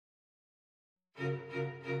Tea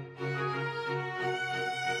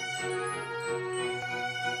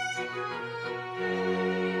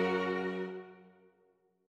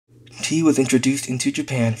was introduced into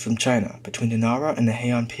Japan from China between the Nara and the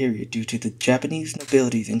Heian period due to the Japanese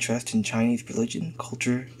nobility's interest in Chinese religion,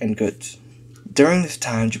 culture, and goods. During this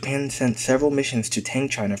time, Japan sent several missions to Tang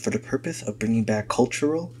China for the purpose of bringing back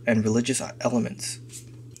cultural and religious elements.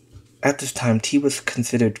 At this time, tea was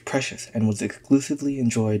considered precious and was exclusively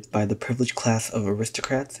enjoyed by the privileged class of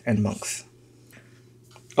aristocrats and monks.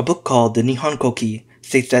 A book called the Nihon Koki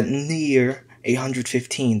states that in the year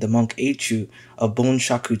 815, the monk Eichu of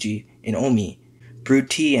Bonshakuji in Omi brewed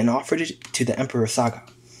tea and offered it to the Emperor Saga.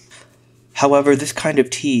 However, this kind of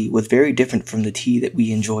tea was very different from the tea that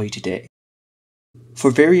we enjoy today. For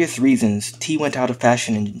various reasons, tea went out of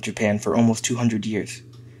fashion in Japan for almost 200 years.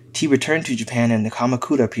 Tea returned to Japan in the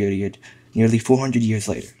Kamakura period, nearly 400 years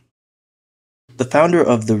later. The founder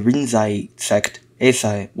of the Rinzai sect,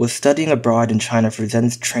 Eisai, was studying abroad in China for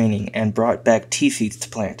Zen's training and brought back tea seeds to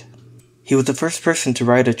plant. He was the first person to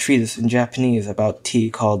write a treatise in Japanese about tea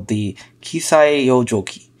called the Kisai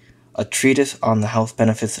Yojoki, a treatise on the health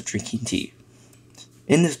benefits of drinking tea.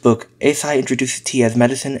 In this book, Eisai introduces tea as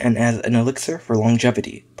medicine and as an elixir for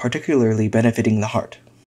longevity, particularly benefiting the heart.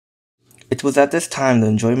 It was at this time the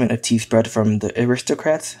enjoyment of tea spread from the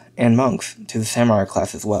aristocrats and monks to the samurai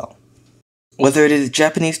class as well. Whether it is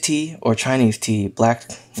Japanese tea or Chinese tea, black,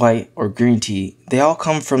 white, or green tea, they all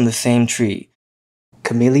come from the same tree,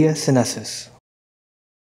 Camellia sinensis.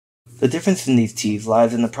 The difference in these teas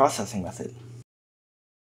lies in the processing method.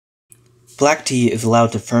 Black tea is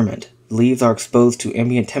allowed to ferment. The leaves are exposed to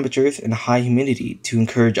ambient temperatures and high humidity to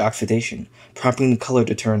encourage oxidation, prompting the color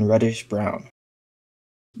to turn reddish-brown.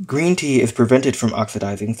 Green tea is prevented from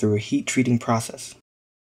oxidizing through a heat-treating process.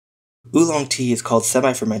 Oolong tea is called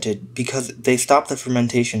semi-fermented because they stop the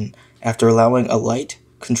fermentation after allowing a light,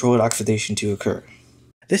 controlled oxidation to occur.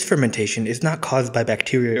 This fermentation is not caused by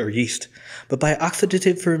bacteria or yeast, but by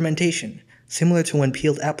oxidative fermentation, similar to when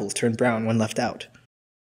peeled apples turn brown when left out.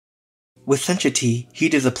 With sencha tea,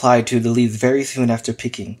 heat is applied to the leaves very soon after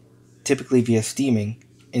picking, typically via steaming,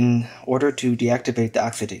 in order to deactivate the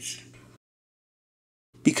oxidase.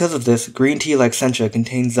 Because of this, green tea like sencha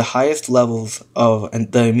contains the highest levels of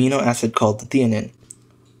the amino acid called theanine,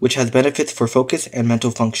 which has benefits for focus and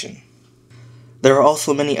mental function. There are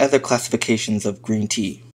also many other classifications of green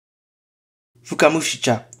tea.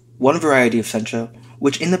 Fukamushi-cha, one variety of sencha,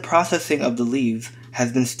 which in the processing of the leaves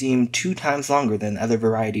has been steamed 2 times longer than other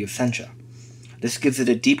variety of sencha. This gives it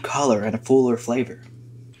a deep color and a fuller flavor.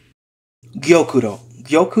 Gyokuro.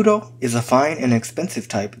 Gyokuro is a fine and expensive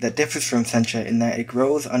type that differs from sencha in that it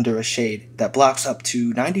grows under a shade that blocks up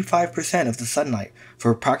to 95% of the sunlight for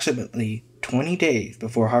approximately 20 days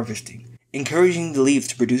before harvesting, encouraging the leaves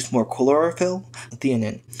to produce more chlorophyll,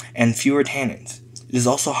 theanine, and fewer tannins. It is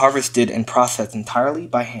also harvested and processed entirely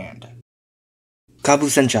by hand.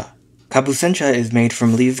 Kabusencha. Kabusencha is made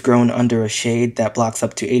from leaves grown under a shade that blocks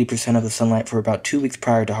up to 80% of the sunlight for about 2 weeks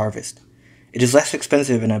prior to harvest. It is less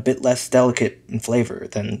expensive and a bit less delicate in flavor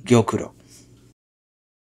than gyokuro.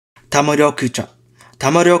 Tamaryoku-cha.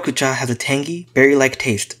 Tamaryoku-cha has a tangy, berry-like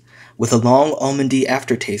taste, with a long almondy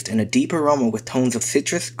aftertaste and a deep aroma with tones of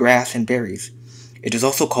citrus, grass, and berries. It is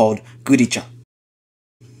also called guri-cha.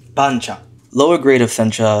 Bancha. Lower grade of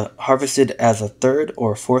sencha, harvested as a 3rd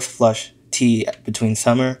or 4th flush tea between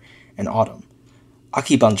summer and autumn.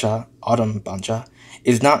 Aki bancha, autumn bancha,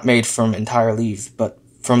 is not made from entire leaves, but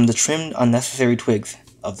from the trimmed unnecessary twigs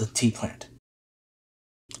of the tea plant.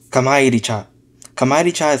 Kamairi-cha.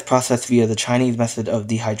 Kamairi-cha is processed via the Chinese method of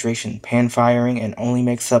dehydration, pan-firing, and only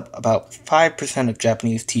makes up about 5% of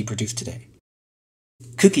Japanese tea produced today.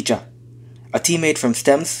 Kuki-cha. A tea made from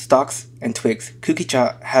stems, stalks, and twigs,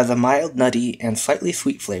 kuki-cha has a mild, nutty, and slightly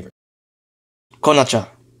sweet flavor.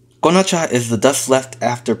 Kona-cha. Kona-cha is the dust left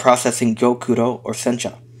after processing gyokuro or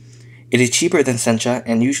sencha. It is cheaper than sencha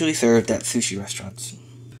and usually served at sushi restaurants.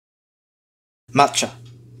 Matcha.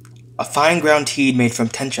 A fine ground tea made from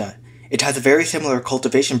tencha. It has a very similar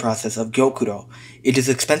cultivation process of gyokuro. It is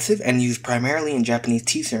expensive and used primarily in Japanese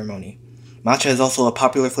tea ceremony. Matcha is also a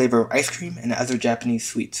popular flavor of ice cream and other Japanese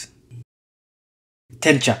sweets.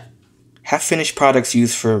 Tencha. Half-finished products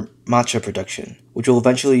used for matcha production, which will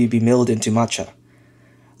eventually be milled into matcha.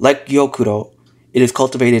 Like gyokuro, it is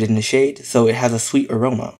cultivated in the shade, so it has a sweet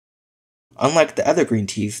aroma. Unlike the other green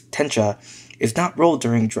teas, tencha is not rolled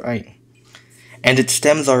during drying, and its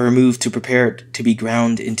stems are removed to prepare it to be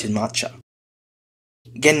ground into matcha.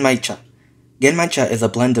 Genmai-cha. Genmai-cha is a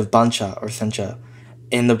blend of bancha or sencha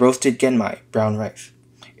and the roasted genmai, brown rice.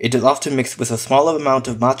 It is often mixed with a small amount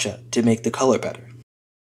of matcha to make the color better.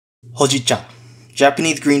 Hojicha.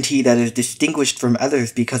 Japanese green tea that is distinguished from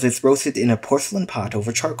others because it's roasted in a porcelain pot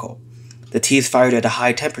over charcoal. The tea is fired at a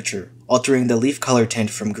high temperature, altering the leaf color tint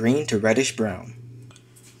from green to reddish brown.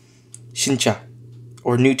 Shincha,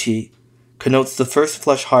 or new tea, connotes the first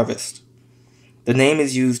flush harvest. The name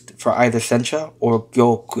is used for either sencha or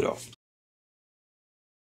gyokuro.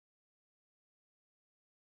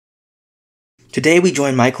 Today we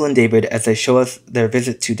join Michael and David as they show us their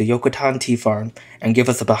visit to the Yokotaen Tea Farm and give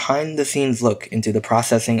us a behind-the-scenes look into the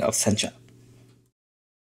processing of sencha.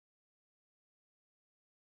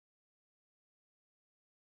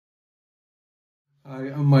 Hi,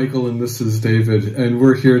 I'm Michael and this is David, and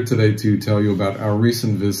we're here today to tell you about our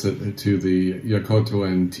recent visit to the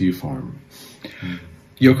Yokotaen Tea Farm.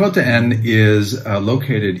 Yokotaen is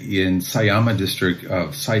located in Sayama district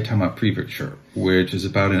of Saitama Prefecture, which is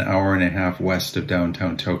about an hour and a half west of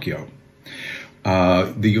downtown Tokyo.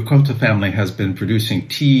 The Yokota family has been producing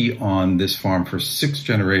tea on this farm for 6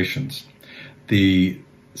 generations. The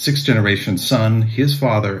 6th generation son, his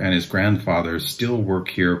father, and his grandfather still work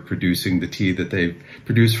here producing the tea that they've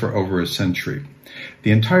produced for over a century.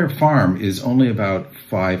 The entire farm is only about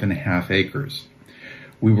 5.5 acres.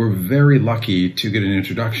 We were very lucky to get an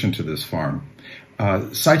introduction to this farm.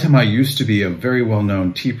 Saitama used to be a very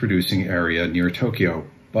well-known tea-producing area near Tokyo,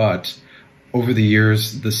 but over the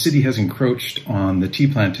years, the city has encroached on the tea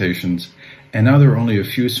plantations, and now there are only a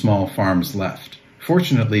few small farms left.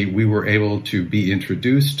 Fortunately, we were able to be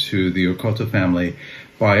introduced to the Yokota family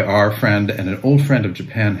by our friend and an old friend of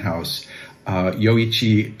Japan House,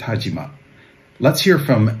 Yoichi Tajima. Let's hear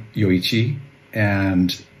from Yoichi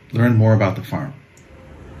and learn more about the farm.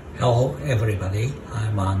 Hello everybody,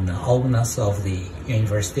 I'm an alumnus of the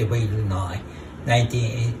University of Illinois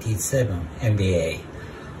 1987 MBA.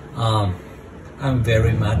 I'm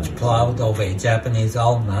very much proud of a Japanese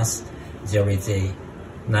alumnus. There is a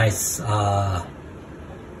nice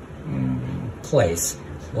place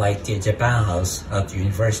like the Japan House at the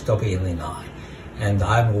University of Illinois. And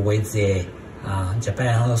I'm with the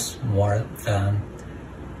Japan House more than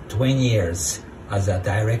 20 years as a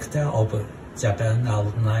director of Japan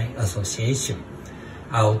Alumni Association.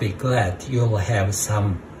 I'll be glad you'll have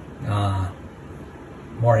some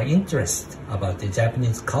more interest about the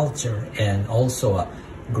Japanese culture and also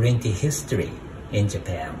green tea history in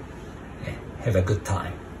Japan. Have a good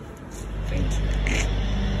time. Thank you.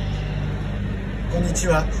 こんにち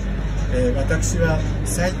は。私は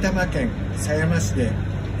埼玉県狭山市で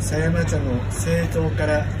狭山茶の製造か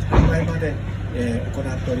ら販売まで行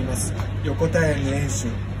っております横田園の園主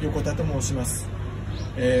横田と申します。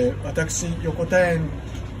私横田園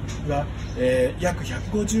は約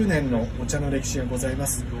150年のお茶の歴史がございま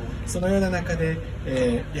す。そのような中で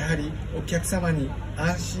やはりお客様に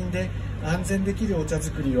安心で安全できるお茶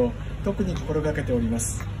作りを特に心がけておりま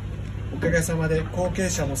す。おかげさまで後継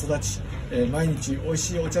者も育ち、毎日おい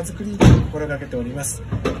しいお茶作りに心がけております。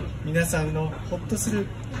皆さんのほっとす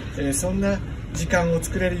る、そんな時間を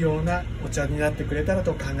作れるようなお茶になってくれたら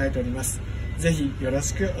と考えております。ぜひよろ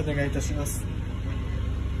しくお願いいたします。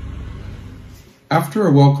After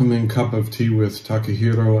a welcoming cup of tea with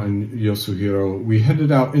Takahiro and Yosuhiro, we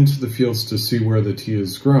headed out into the fields to see where the tea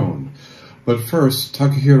is grown. But first,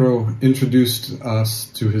 Takahiro introduced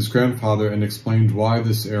us to his grandfather and explained why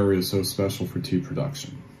this area is so special for tea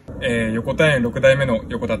production. 横田園6代目の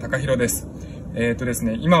横田隆弘です。です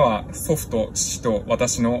ね、今は祖父と父と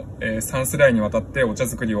私の、3世代にわたってお茶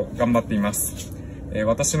作りを頑張っています。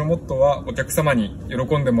私のモットーはお客様に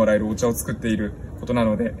喜んでもらえるお茶を作っていることな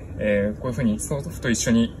ので、こういうふうに祖父と一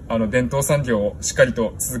緒に伝統産業をしっかり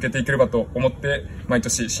と続けていければと思って毎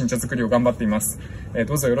年新茶作りを頑張っています。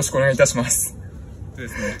どうぞよろしくお願いいたします。で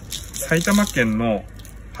すね、埼玉県の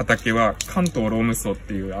畑は関東ローム層っ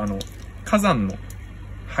ていう火山の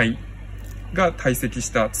灰が堆積し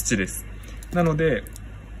た土です。なので、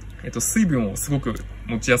水分をすごく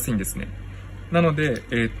持ちやすいんですね。なので、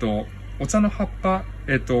お茶の葉っぱ、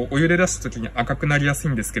お湯で出した時に赤くなりやす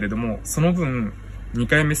いんですけれども、その分、2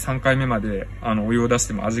回目、3回目まで、お湯を出し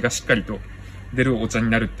ても味がしっかりと出るお茶に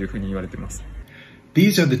なるっていうふうに言われています。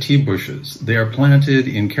These are the tea bushes. They are planted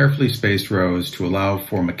in carefully spaced rows to allow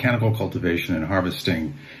for mechanical cultivation and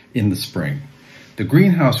harvesting in the spring. The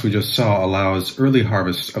greenhouse we just saw allows early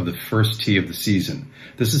harvest of the first tea of the season.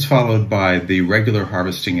 This is followed by the regular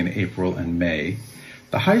harvesting in April and May.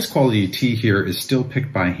 The highest quality tea here is still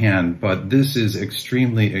picked by hand, but this is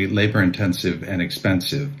extremely labor intensive and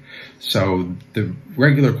expensive. So the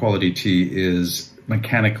regular quality tea is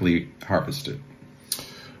mechanically harvested.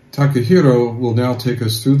 Takahiro will now take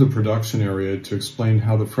us through the production area to explain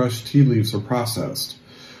how the fresh tea leaves are processed.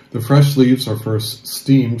 The fresh leaves are first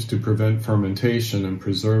steamed to prevent fermentation and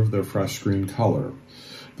preserve their fresh green color.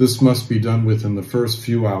 This must be done within the first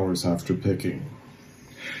few hours after picking.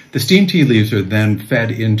 The steamed tea leaves are then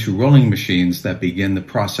fed into rolling machines that begin the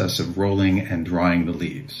process of rolling and drying the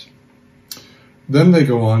leaves. Then they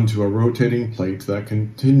go on to a rotating plate that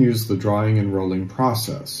continues the drying and rolling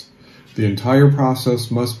process. The entire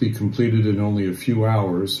process must be completed in only a few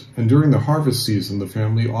hours, and during the harvest season, the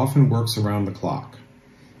family often works around the clock.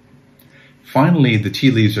 Finally, the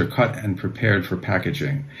tea leaves are cut and prepared for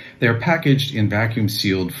packaging. They are packaged in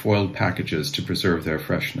vacuum-sealed foiled packages to preserve their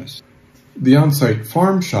freshness. The on-site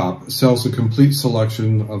farm shop sells a complete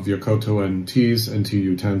selection of Yokotaen teas and tea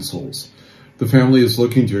utensils. The family is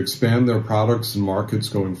looking to expand their products and markets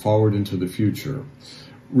going forward into the future.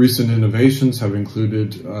 Recent innovations have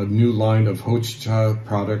included a new line of hojicha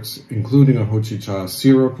products, including a hojicha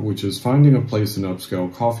syrup, which is finding a place in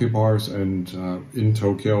upscale coffee bars and in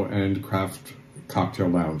Tokyo and craft cocktail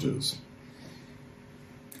lounges.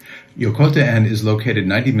 Yokotaen is located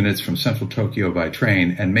 90 minutes from central Tokyo by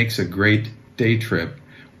train and makes a great day trip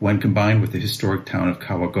when combined with the historic town of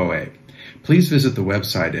Kawagoe. Please visit the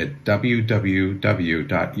website at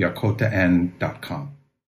www.yokotaen.com.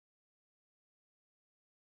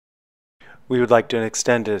 We would like to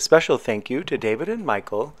extend a special thank you to David and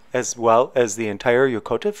Michael, as well as the entire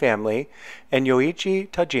Yokota family, and Yoichi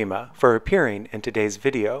Tajima for appearing in today's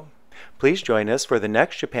video. Please join us for the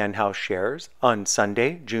next Japan House Shares on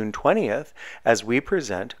Sunday, June 20th, as we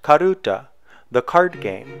present Karuta, the card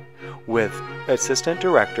game, with Assistant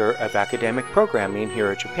Director of Academic Programming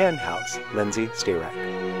here at Japan House, Lindsay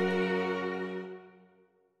Stierek.